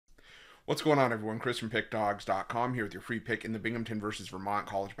What's going on, everyone? Chris from Pickdawgz.com here with your free pick in the Binghamton versus Vermont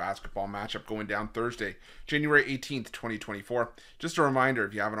college basketball matchup going down Thursday, January 18th, 2024. Just a reminder,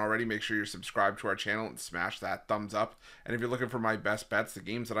 if you haven't already, make sure you're subscribed to our channel and smash that thumbs up. And if you're looking for my best bets, the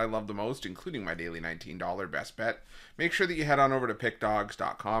games that I love the most, including my daily $19 best bet, make sure that you head on over to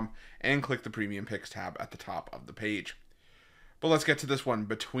Pickdawgz.com and click the Premium Picks tab at the top of the page. But let's get to this one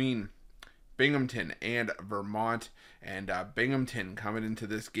between Binghamton and Vermont. And Binghamton coming into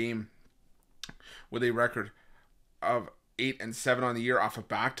this game with a record of 8-7 on the year off of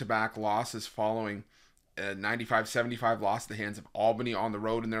back-to-back losses following a 95-75 loss at the hands of Albany on the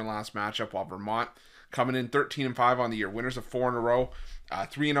road in their last matchup, while Vermont coming in 13-5 on the year, winners of 4 in a row,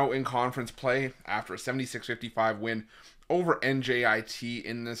 3-0 in conference play after a 76-55 win over NJIT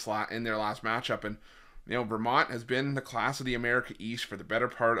in their last matchup. And Vermont has been the class of the America East for the better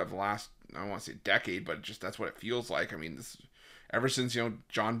part of the last, I don't want to say decade, but just that's what it feels like. I mean, ever since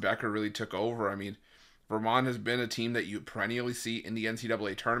John Becker really took over, I mean, Vermont has been a team that you perennially see in the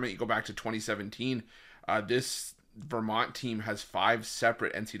NCAA tournament. You go back to 2017, this Vermont team has 5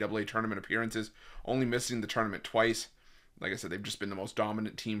 separate NCAA tournament appearances, only missing the tournament twice. Like I said, they've just been the most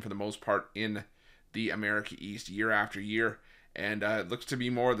dominant team for the most part in the America East year after year, and it looks to be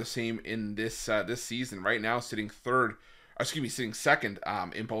more of the same in this season. Right now, sitting second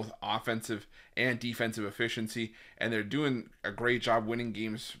in both offensive and defensive efficiency, and they're doing a great job winning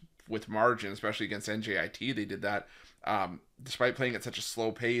games with margin, especially against NJIT. They did that despite playing at such a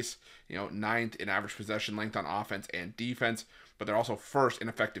slow pace, 9th in average possession length on offense and defense, but they're also first in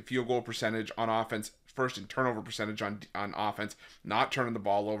effective field goal percentage on offense, first in turnover percentage on offense, not turning the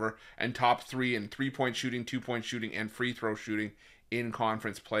ball over, and top 3 in 3-point shooting, 2-point shooting, and free throw shooting in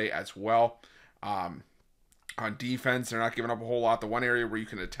conference play as well. On defense, they're not giving up a whole lot. The one area where you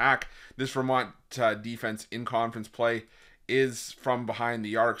can attack this Vermont defense in conference play is from behind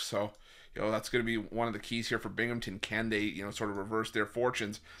the arc. So, that's going to be one of the keys here for Binghamton. Can they, sort of reverse their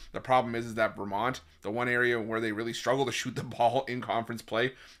fortunes? The problem is that Vermont, the one area where they really struggle to shoot the ball in conference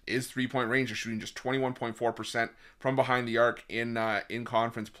play is 3-point range. They're shooting just 21.4% from behind the arc in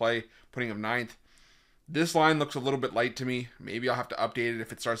conference play, putting them 9th. This line looks a little bit light to me. Maybe I'll have to update it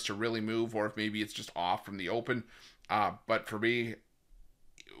if it starts to really move, or if maybe it's just off from the open. But for me,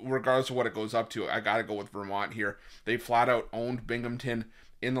 regardless of what it goes up to, I got to go with Vermont here. They flat out owned Binghamton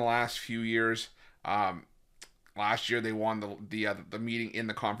in the last few years. Last year, they won the meeting in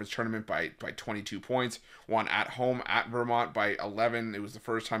the conference tournament by 22 points. Won at home at Vermont by 11. It was the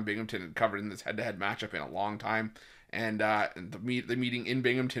first time Binghamton had covered in this head-to-head matchup in a long time. And the meeting in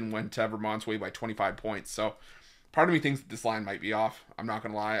Binghamton went Vermont's way by 25 points. So part of me thinks that this line might be off. I'm not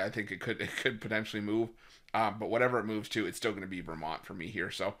going to lie. I think it could potentially move. But whatever it moves to, it's still going to be Vermont for me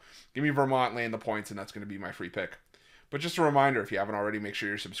here. So give me Vermont laying the points, and that's going to be my free pick. But just a reminder, if you haven't already, make sure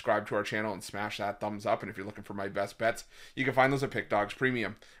you're subscribed to our channel and smash that thumbs up. And if you're looking for my best bets, you can find those at Pick Dawgz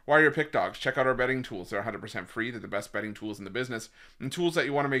Premium. While you're at Pick Dawgz, check out our betting tools. They're 100% free. They're the best betting tools in the business, and tools that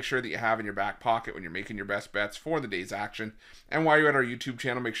you want to make sure that you have in your back pocket when you're making your best bets for the day's action. And while you're at our YouTube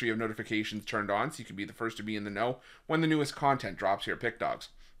channel, make sure you have notifications turned on so you can be the first to be in the know when the newest content drops here at Pick Dawgz.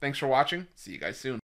 Thanks for watching. See you guys soon.